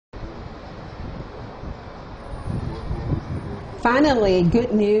Finally,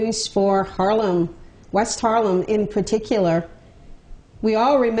 good news for Harlem, West Harlem in particular. We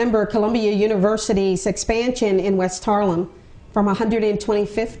all remember Columbia University's expansion in West Harlem from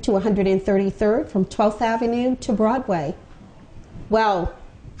 125th to 133rd, from 12th Avenue to Broadway. Well,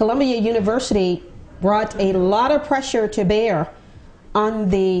 Columbia University brought a lot of pressure to bear on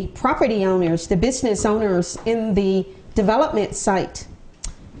the property owners, the business owners in the development site.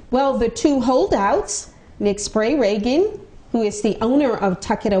 Well, the two holdouts, Nick Spray-Reagan, who is the owner of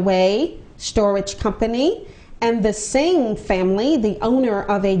Tuck It Away Storage Company, and the Singh family, the owner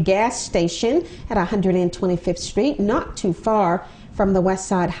of a gas station at 125th Street, not too far from the West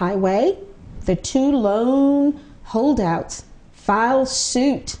Side Highway. The two lone holdouts filed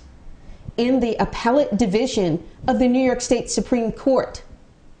suit in the appellate division of the New York State Supreme Court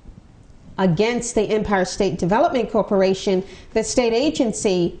against the Empire State Development Corporation, the state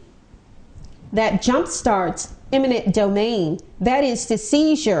agency that jumpstarts eminent domain, that is the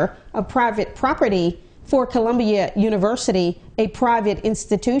seizure of private property for Columbia University, a private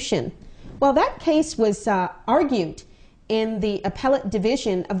institution. Well, that case was argued in the appellate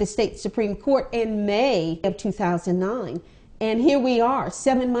division of the state Supreme Court in May of 2009. And here we are,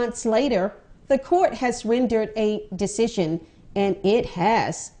 7 months later, the court has rendered a decision, and it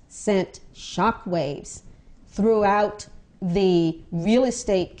has sent shockwaves throughout the real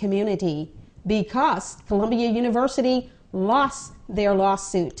estate community, because Columbia University lost their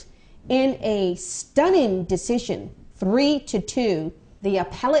lawsuit in a stunning decision, 3-2. The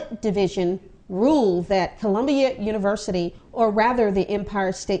appellate division ruled that Columbia University, or rather the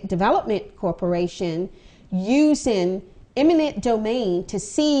Empire State Development Corporation, using eminent domain to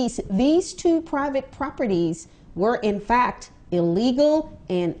seize these two private properties were in fact illegal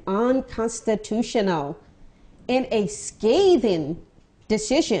and unconstitutional. In a scathing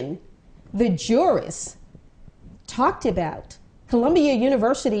decision, the jurists talked about Columbia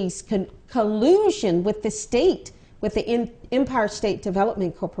University's collusion with the state, with the Empire State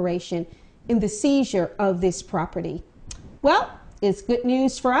Development Corporation, in the seizure of this property. Well, it's good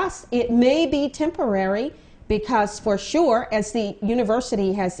news for us. It may be temporary, because for sure, as the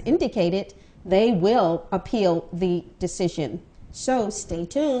university has indicated, they will appeal the decision. So stay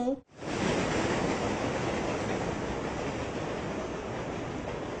tuned.